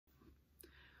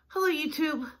Hello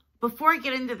YouTube. Before I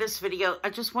get into this video, I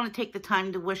just want to take the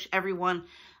time to wish everyone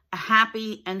a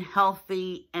happy and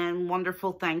healthy and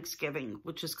wonderful Thanksgiving,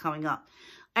 which is coming up.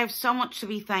 I have so much to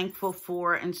be thankful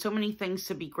for and so many things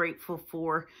to be grateful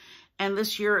for. And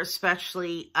this year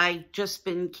especially, I've just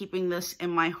been keeping this in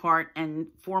my heart and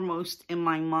foremost in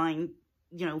my mind,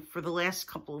 for the last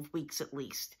couple of weeks at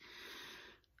least.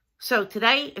 So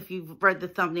today, if you've read the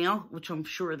thumbnail, which I'm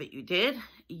sure that you did,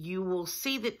 you will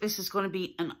see that this is going to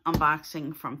be an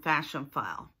unboxing from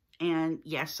Fashionfile. And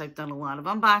yes, I've done a lot of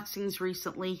unboxings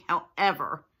recently.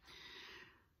 However,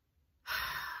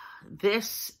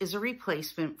 this is a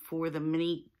replacement for the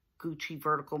mini Gucci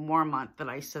Vertical Marmont that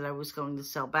I said I was going to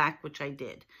sell back, which I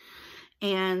did.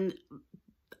 And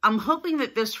I'm hoping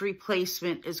that this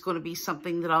replacement is going to be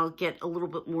something that I'll get a little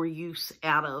bit more use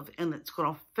out of, and it's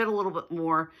going to fit a little bit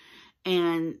more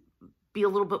and be a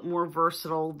little bit more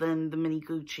versatile than the mini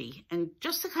Gucci. And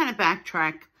just to kind of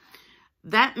backtrack,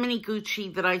 that mini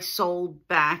Gucci that I sold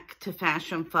back to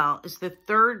Fashionfile is the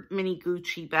third mini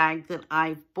Gucci bag that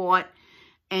I've bought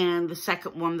and the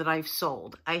second one that I've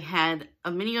sold. I had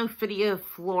a mini Ophidia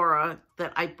Flora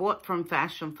that I bought from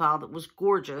Fashionfile that was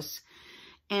gorgeous.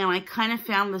 And I kind of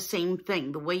found the same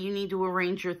thing. The way you need to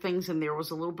arrange your things in there was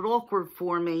a little bit awkward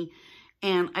for me.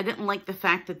 And I didn't like the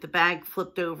fact that the bag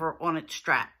flipped over on its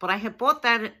strap. But I had bought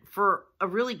that for a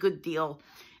really good deal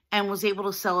and was able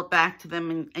to sell it back to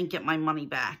them and get my money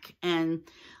back. And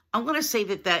I'm going to say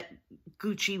that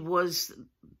Gucci was,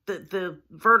 the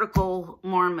Vertical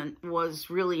Marmont was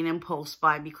really an impulse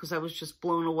buy because I was just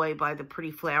blown away by the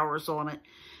pretty flowers on it.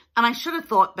 And I should have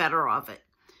thought better of it.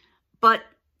 But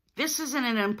this isn't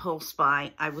an impulse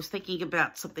buy. I was thinking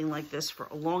about something like this for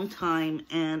a long time,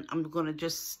 and I'm going to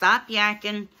just stop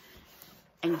yakking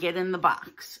and get in the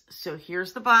box. So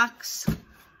here's the box.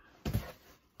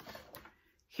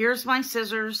 Here's my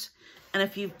scissors. And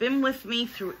if you've been with me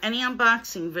through any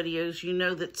unboxing videos, you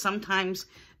know that sometimes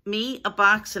me, a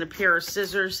box, and a pair of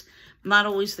scissors, not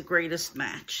always the greatest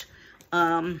match.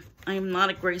 I am not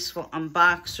a graceful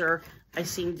unboxer. I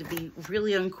seem to be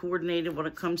really uncoordinated when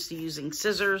it comes to using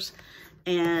scissors.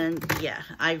 And yeah,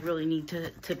 I really need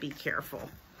to be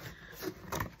careful.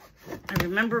 I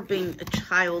remember being a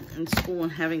child in school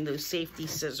and having those safety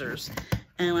scissors.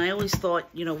 And I always thought,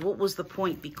 what was the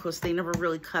point? Because they never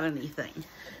really cut anything.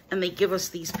 And they give us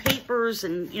these papers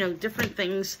and, different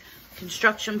things,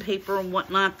 construction paper and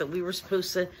whatnot that we were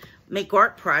supposed to make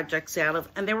art projects out of.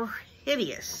 And they were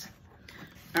hideous.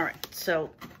 All right, so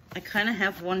I kind of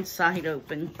have one side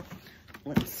open.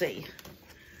 Let's see.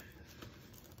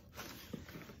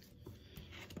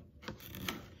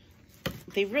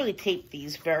 They really tape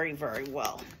these very, very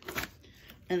well.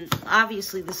 And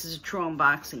obviously this is a true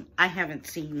unboxing. I haven't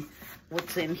seen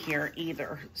what's in here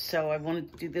either. So I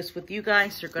wanted to do this with you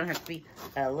guys. You're going to have to be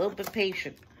a little bit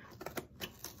patient.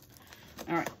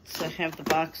 All right, so I have the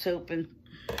box open.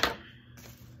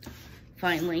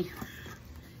 Finally.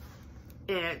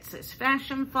 It says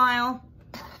Fashionfile,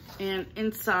 and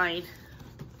inside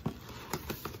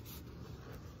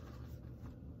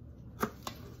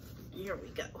here we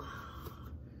go.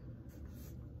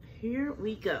 Here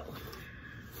we go.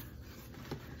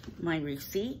 My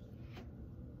receipt.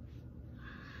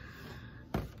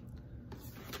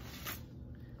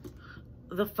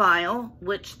 The file,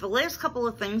 which the last couple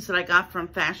of things that I got from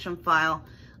Fashionfile,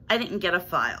 I didn't get a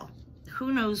file.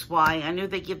 Who knows why? I know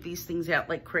they give these things out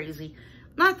like crazy.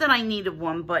 Not that I needed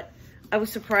one, but I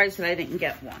was surprised that I didn't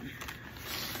get one.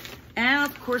 And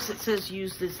of course it says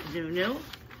used as new.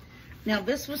 Now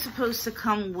this was supposed to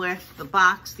come with the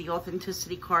box, the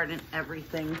authenticity card and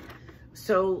everything.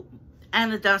 So,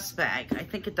 and a dust bag. I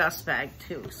think a dust bag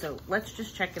too. So let's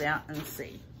just check it out and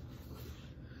see.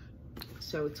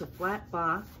 So it's a flat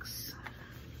box.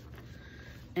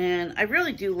 And I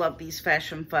really do love these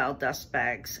Fashionfile dust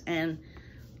bags. And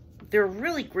they're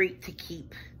really great to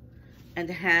keep and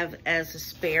to have as a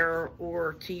spare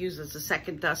or to use as a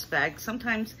second dust bag.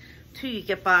 Sometimes, too, you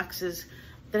get boxes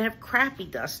that have crappy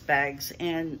dust bags,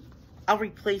 and I'll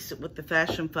replace it with the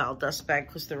Fashionfile dust bag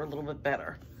because they're a little bit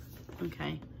better.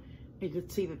 Okay, you can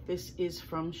see that this is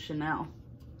from Chanel.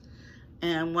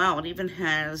 And wow, it even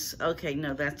has, okay,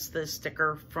 no, that's the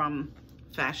sticker from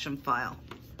Fashionfile.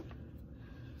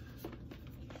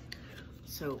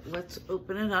 So let's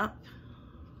open it up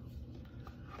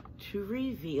to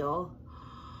reveal.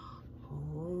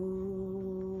 Oh,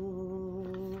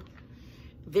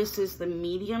 this is the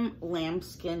medium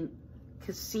lambskin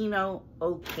Casino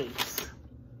oak case.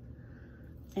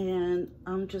 And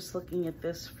I'm just looking at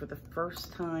this for the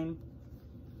first time.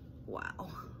 Wow.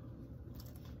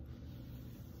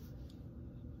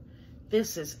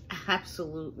 This is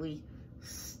absolutely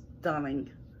stunning.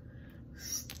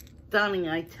 Stunning,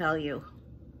 I tell you.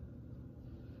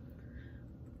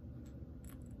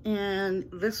 And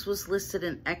this was listed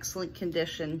in excellent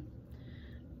condition.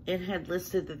 It had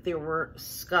listed that there were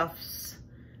scuffs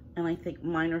and I think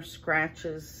minor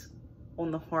scratches on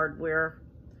the hardware.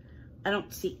 I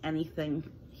don't see anything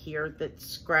here that's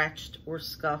scratched or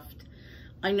scuffed.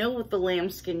 I know with the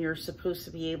lambskin you're supposed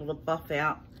to be able to buff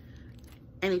out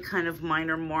any kind of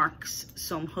minor marks,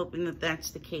 so I'm hoping that that's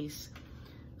the case.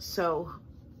 So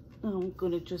I'm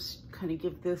going to just kind of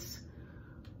give this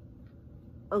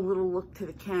a little look to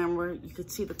the camera. You could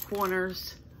see the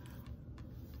corners.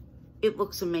 It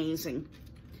looks amazing.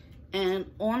 And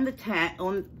on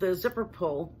the zipper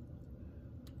pull,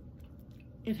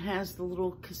 it has the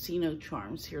little casino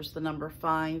charms. Here's the number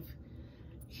 5.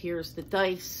 Here's the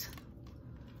dice.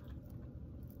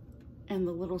 And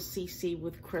the little CC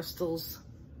with crystals.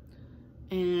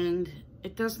 And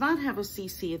it does not have a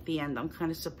CC at the end. I'm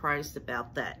kind of surprised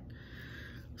about that.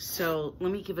 So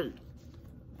let me give it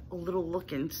a little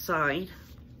look inside.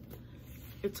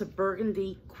 It's a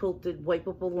burgundy quilted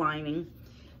wipeable lining.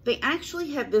 They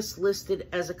actually had this listed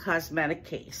as a cosmetic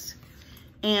case.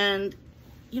 And,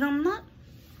 you know, I'm not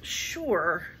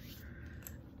sure,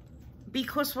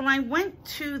 because when I went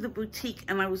to the boutique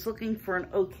and I was looking for an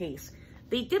O case,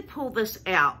 they did pull this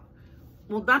out.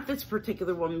 Well, not this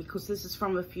particular one, because this is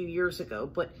from a few years ago,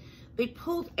 but they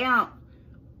pulled out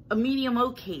a medium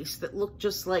O case that looked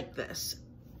just like this.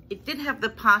 It did have the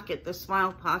pocket, the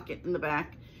smile pocket in the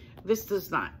back. This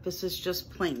does not. This is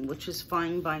just plain, which is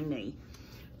fine by me.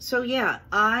 So yeah,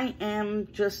 I am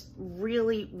just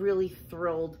really, really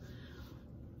thrilled.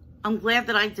 I'm glad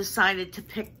that I decided to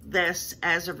pick this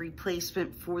as a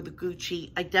replacement for the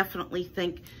Gucci. I definitely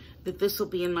think that this will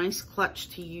be a nice clutch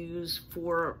to use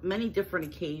for many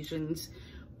different occasions.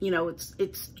 You know,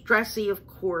 it's dressy, of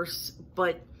course,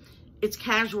 but it's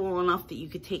casual enough that you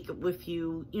could take it with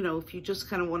you, you know, if you just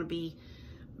kind of want to be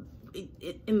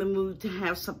in the mood to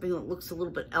have something that looks a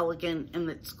little bit elegant and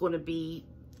that's going to be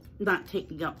not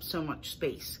taking up so much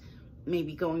space.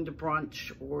 Maybe going to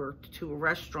brunch or to a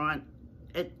restaurant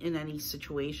in any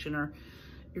situation, or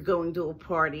you're going to a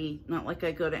party. Not like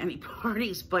I go to any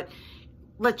parties, but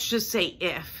let's just say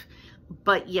if.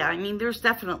 But yeah, I mean, there's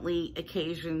definitely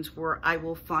occasions where I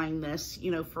will find this,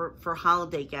 you know, for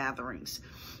holiday gatherings.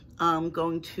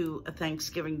 Going to a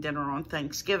Thanksgiving dinner on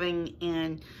Thanksgiving,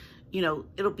 and you know,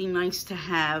 it'll be nice to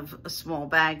have a small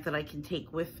bag that I can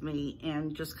take with me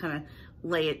and just kind of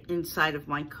lay it inside of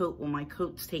my coat when my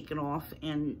coat's taken off,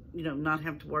 and you know, not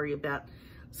have to worry about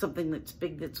something that's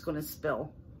big that's going to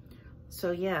spill.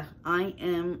 So yeah, I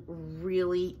am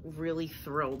really, really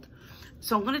thrilled.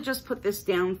 So I'm going to just put this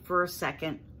down for a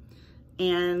second,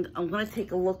 and I'm going to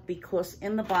take a look, because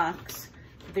in the box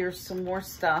there's some more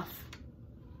stuff.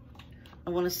 I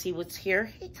want to see what's here.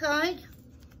 Hey, Ty.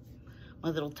 My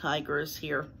little tiger is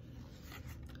here.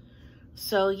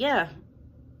 So, yeah.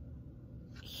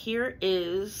 Here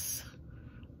is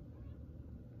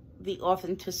the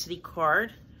authenticity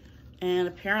card. And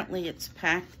apparently it's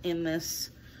packed in this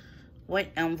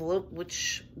white envelope,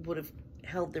 which would have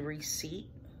held the receipt.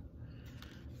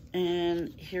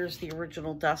 And here's the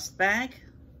original dust bag.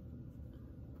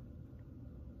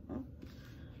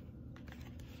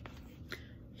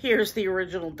 Here's the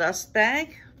original dust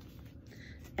bag.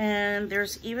 And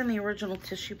there's even the original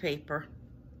tissue paper.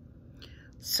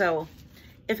 So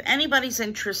if anybody's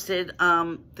interested,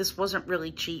 this wasn't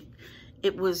really cheap.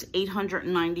 It was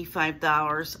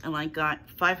 $895, and I got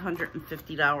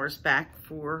 $550 back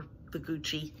for the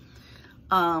Gucci.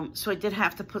 So I did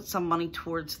have to put some money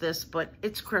towards this, but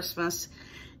it's Christmas,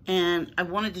 and I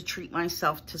wanted to treat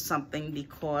myself to something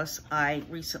because I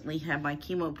recently had my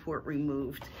chemo port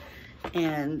removed.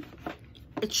 And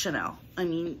it's Chanel. I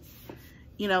mean,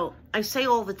 you know, I say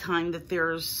all the time that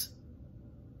there's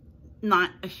not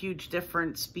a huge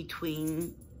difference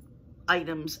between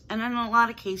items, and in a lot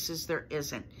of cases there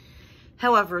isn't.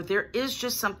 However, there is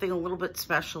just something a little bit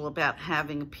special about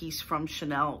having a piece from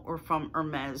Chanel or from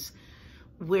Hermes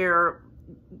where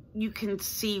you can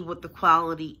see what the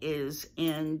quality is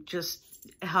and just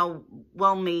how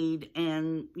well made,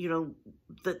 and you know,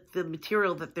 the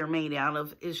material that they're made out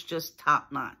of is just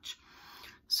top notch.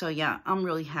 So yeah, I'm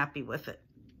really happy with it.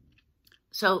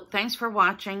 So thanks for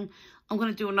watching. I'm going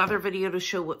to do another video to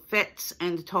show what fits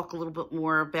and to talk a little bit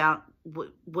more about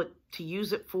what to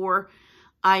use it for.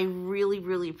 I really,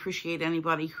 really appreciate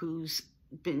anybody who's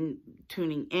been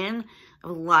tuning in. I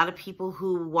have a lot of people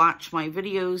who watch my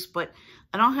videos, but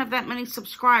I don't have that many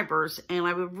subscribers, and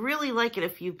I would really like it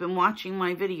if you've been watching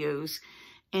my videos,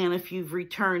 and if you've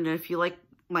returned, and if you like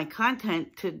my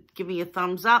content, to give me a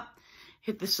thumbs up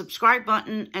hit the subscribe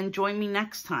button and join me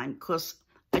next time, because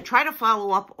I try to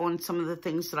follow up on some of the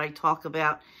things that I talk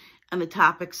about and the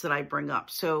topics that I bring up.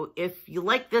 So if you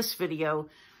like this video,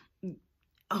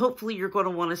 hopefully you're going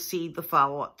to want to see the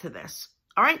follow-up to this.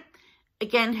 All right?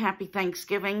 Again, happy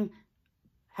Thanksgiving.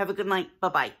 Have a good night.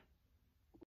 Bye-bye.